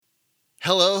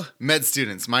Hello, med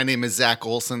students. My name is Zach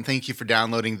Olson. Thank you for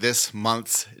downloading this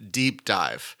month's deep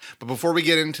dive. But before we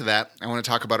get into that, I want to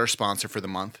talk about our sponsor for the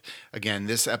month. Again,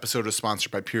 this episode is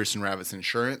sponsored by Pearson Ravitz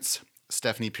Insurance.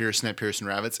 Stephanie Pearson at Pearson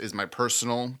Ravitz is my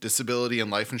personal disability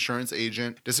and life insurance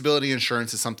agent. Disability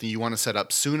insurance is something you want to set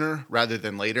up sooner rather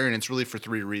than later, and it's really for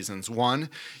three reasons.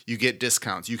 One, you get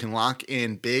discounts. You can lock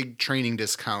in big training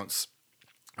discounts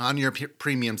on your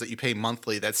premiums that you pay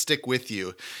monthly that stick with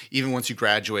you even once you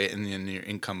graduate and then your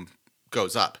income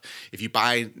goes up. If you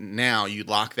buy now, you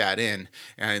lock that in,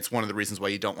 and it's one of the reasons why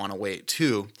you don't want to wait.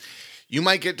 Two, you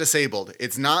might get disabled.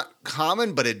 It's not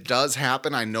common, but it does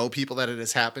happen. I know people that it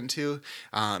has happened to.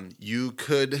 You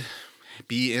could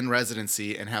be in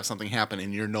residency and have something happen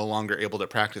and you're no longer able to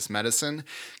practice medicine.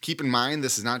 Keep in mind,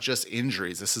 this is not just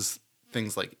injuries. This is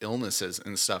things like illnesses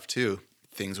and stuff too.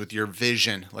 Things with your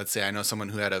vision. Let's say I know someone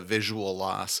who had a visual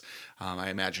loss. I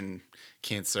imagine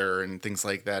cancer and things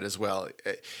like that as well.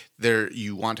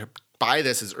 You want to buy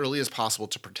this as early as possible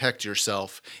to protect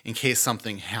yourself in case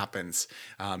something happens.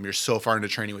 You're so far into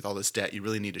training with all this debt, you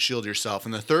really need to shield yourself.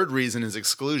 And the third reason is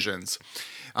exclusions.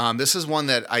 This is one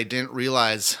that I didn't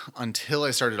realize until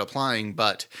I started applying,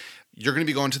 but you're going to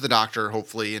be going to the doctor,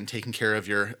 hopefully, and taking care of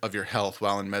your health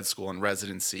while in med school and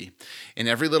residency. And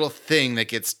every little thing that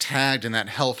gets tagged in that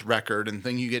health record and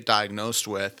thing you get diagnosed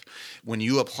with, when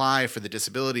you apply for the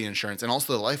disability insurance and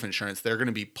also the life insurance, they're going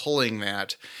to be pulling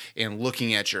that and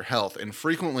looking at your health. And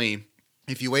frequently,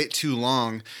 if you wait too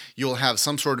long, you'll have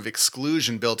some sort of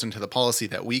exclusion built into the policy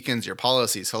that weakens your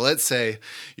policy. So let's say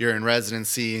you're in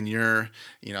residency and you're,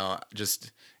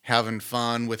 just having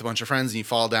fun with a bunch of friends and you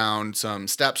fall down some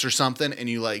steps or something and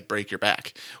you break your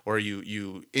back, or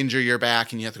you injure your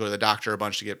back and you have to go to the doctor a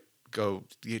bunch to get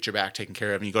your back taken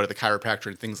care of, and you go to the chiropractor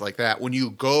and things like that. When you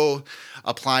go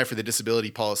apply for the disability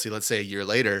policy, let's say a year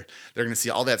later, they're going to see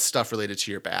all that stuff related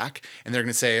to your back and they're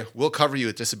going to say, we'll cover you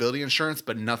with disability insurance,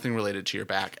 but nothing related to your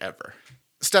back ever.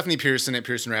 Stephanie Pearson at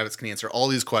Pearson Ravitz can answer all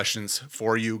these questions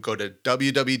for you. Go to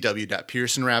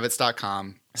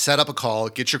www.pearsonravitz.com, set up a call,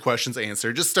 get your questions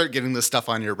answered. Just start getting this stuff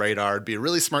on your radar. It'd be a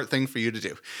really smart thing for you to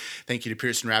do. Thank you to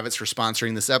Pearson Ravitz for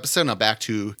sponsoring this episode. Now back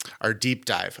to our deep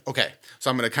dive. Okay,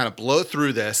 so I'm going to kind of blow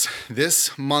through this.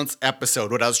 This month's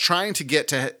episode, what I was trying to get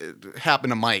to happen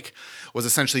to Mike was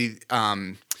essentially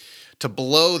to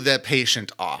blow the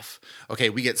patient off.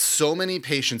 Okay, we get so many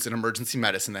patients in emergency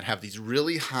medicine that have these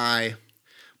really high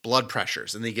blood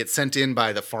pressures, and they get sent in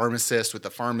by the pharmacist with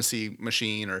the pharmacy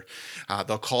machine, or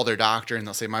they'll call their doctor and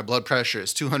they'll say, my blood pressure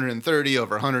is 230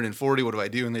 over 140. What do I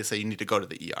do? And they say, you need to go to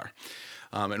the ER.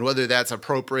 And whether that's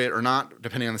appropriate or not,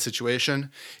 depending on the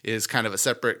situation, is kind of a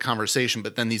separate conversation.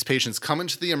 But then these patients come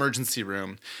into the emergency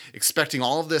room expecting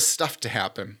all of this stuff to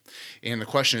happen. And the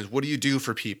question is, what do you do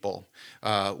for people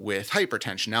with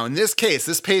hypertension? Now, in this case,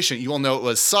 this patient, you will know it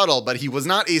was subtle, but he was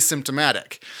not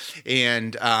asymptomatic.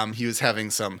 And he was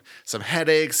having some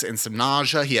headaches and some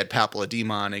nausea. He had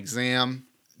papilledema on exam.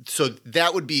 So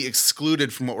that would be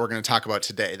excluded from what we're going to talk about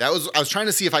today. I was trying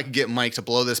to see if I could get Mike to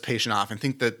blow this patient off and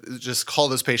think that just call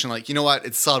this patient you know what,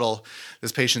 it's subtle,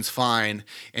 this patient's fine,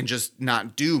 and just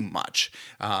not do much.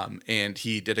 And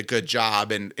he did a good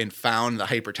job and found the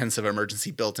hypertensive emergency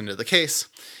built into the case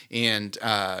and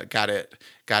got it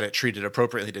treated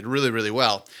appropriately, did really, really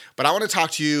well. But I want to talk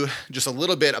to you just a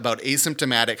little bit about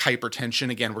asymptomatic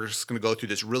hypertension. Again, we're just going to go through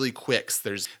this really quick.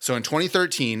 So in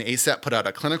 2013, ACEP put out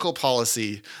a clinical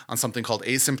policy on something called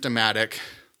asymptomatic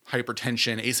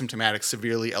hypertension, asymptomatic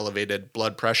severely elevated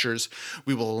blood pressures.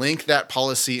 We will link that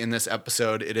policy in this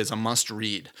episode. It is a must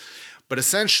read. But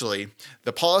essentially,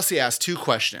 the policy asks two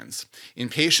questions. In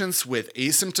patients with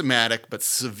asymptomatic but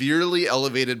severely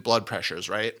elevated blood pressures,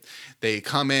 right? They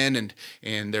come in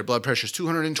and their blood pressure is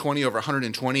 220 over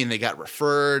 120 and they got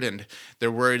referred and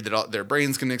they're worried that their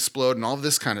brain's going to explode and all of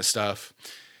this kind of stuff.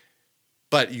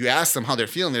 But you ask them how they're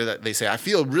feeling, they say, I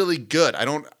feel really good. I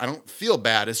don't feel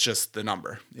bad. It's just the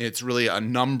number. It's really a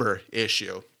number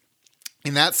issue.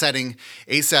 In that setting,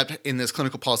 ACEP in this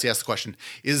clinical policy asks the question,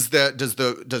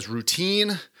 does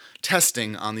routine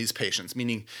testing on these patients,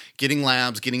 meaning getting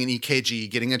labs, getting an EKG,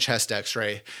 getting a chest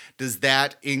x-ray, does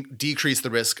that decrease the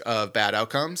risk of bad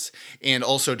outcomes? And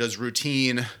also, does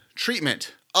routine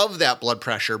treatment of that blood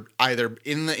pressure, either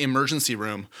in the emergency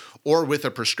room or with a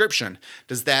prescription,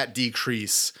 does that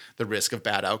decrease the risk of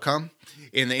bad outcome?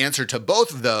 And the answer to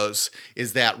both of those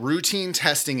is that routine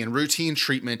testing and routine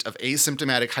treatment of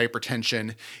asymptomatic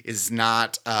hypertension is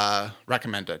not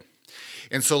recommended.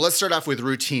 And so let's start off with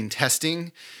routine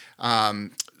testing.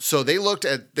 So they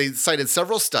cited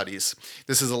several studies.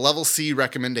 This is a level C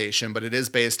recommendation, but it is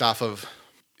based off of,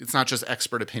 it's not just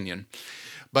expert opinion.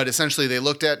 But essentially they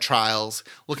looked at trials,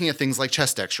 looking at things like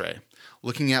chest x-ray,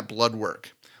 looking at blood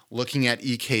work, looking at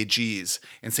EKGs,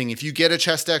 and saying if you get a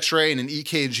chest x-ray and an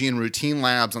EKG in routine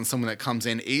labs on someone that comes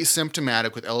in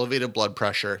asymptomatic with elevated blood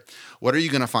pressure, what are you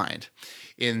going to find?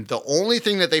 And the only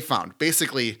thing that they found,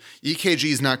 basically, EKG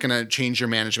is not going to change your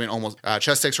management,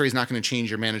 chest x-ray is not going to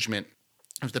change your management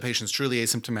if the patient's truly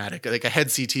asymptomatic. Like a head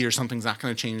CT or something's not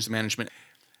going to change the management.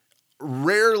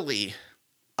 Rarely,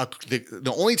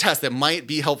 the only test that might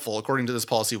be helpful, according to this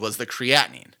policy, was the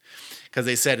creatinine. Because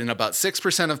they said in about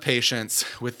 6% of patients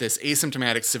with this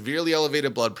asymptomatic, severely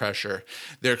elevated blood pressure,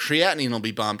 their creatinine will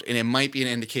be bumped, and it might be an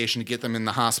indication to get them in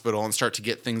the hospital and start to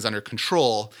get things under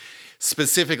control,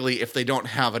 specifically if they don't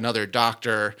have another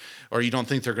doctor or you don't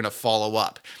think they're going to follow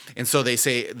up. And so they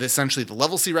say, essentially, the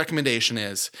level C recommendation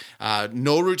is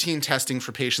no routine testing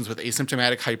for patients with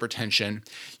asymptomatic hypertension.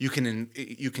 You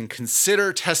can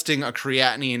consider testing a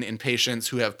creatinine in patients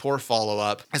who have poor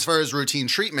follow-up. As far as routine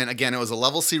treatment, again, it was a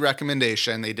level C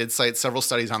recommendation. They did cite several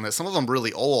studies on this, some of them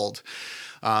really old.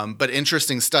 But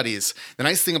interesting studies. The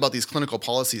nice thing about these clinical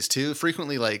policies too,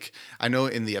 frequently, like I know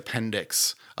in the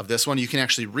appendix of this one, you can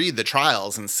actually read the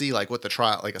trials and see like what the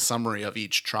trial, like a summary of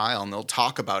each trial, and they'll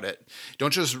talk about it.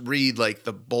 Don't just read like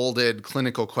the bolded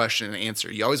clinical question and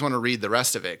answer. You always want to read the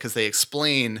rest of it because they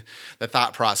explain the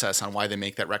thought process on why they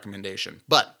make that recommendation.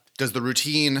 But does the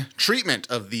routine treatment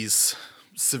of these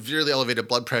severely elevated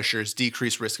blood pressures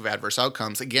decrease risk of adverse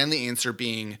outcomes? Again, the answer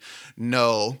being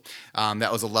no.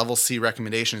 That was a level C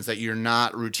recommendation, is that you're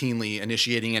not routinely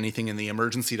initiating anything in the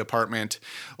emergency department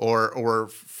or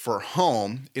for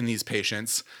home in these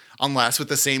patients, unless with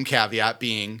the same caveat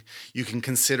being you can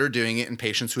consider doing it in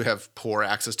patients who have poor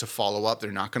access to follow-up.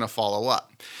 They're not going to follow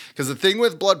up. Because the thing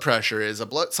with blood pressure is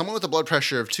someone with a blood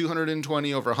pressure of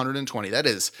 220 over 120, that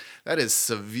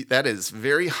is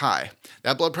very high.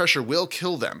 That blood pressure will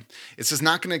kill them. It's just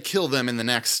not going to kill them in the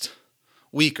next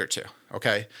week or two,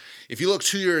 okay? If you look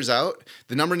 2 years out,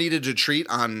 the number needed to treat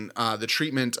on the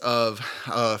treatment of,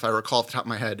 if I recall off the top of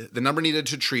my head, the number needed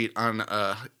to treat on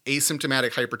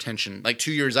asymptomatic hypertension, like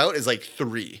 2 years out, is like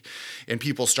 3, and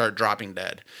people start dropping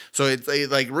dead. So it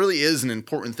like really is an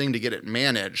important thing to get it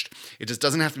managed. It just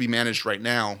doesn't have to be managed right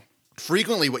now.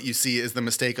 Frequently what you see is the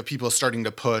mistake of people starting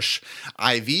to push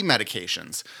IV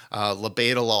medications,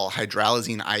 labetalol,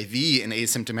 hydralazine IV in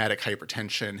asymptomatic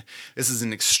hypertension. This is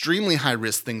an extremely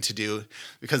high-risk thing to do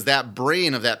because that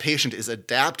brain of that patient is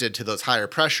adapted to those higher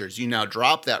pressures. You now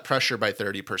drop that pressure by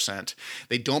 30%.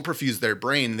 They don't perfuse their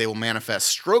brain. They will manifest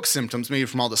stroke symptoms, maybe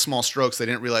from all the small strokes they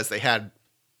didn't realize they had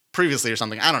previously or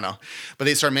something, I don't know. But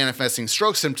they start manifesting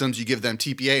stroke symptoms, you give them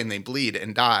TPA and they bleed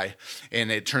and die.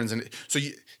 And it turns into, so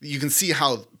you can see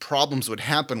how problems would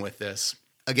happen with this.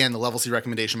 Again, the level C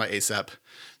recommendation by ACEP,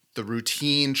 the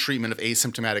routine treatment of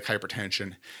asymptomatic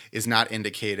hypertension is not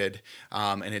indicated,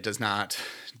 and it does not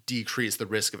decrease the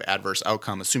risk of adverse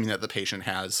outcome, assuming that the patient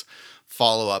has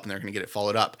follow-up and they're going to get it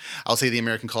followed up. I'll say the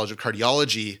American College of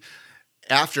Cardiology,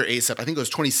 after ACEP, I think it was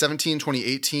 2017,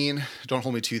 2018, don't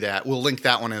hold me to that, we'll link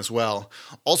that one as well,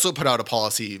 also put out a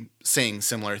policy saying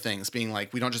similar things, being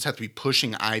like, we don't just have to be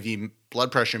pushing IV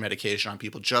blood pressure medication on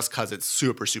people just because it's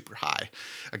super, super high.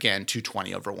 Again,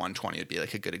 220 over 120 would be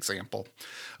like a good example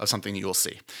of something you will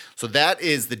see. So that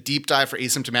is the deep dive for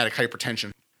asymptomatic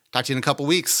hypertension. Talk to you in a couple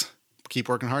weeks. Keep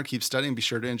working hard, keep studying, be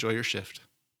sure to enjoy your shift.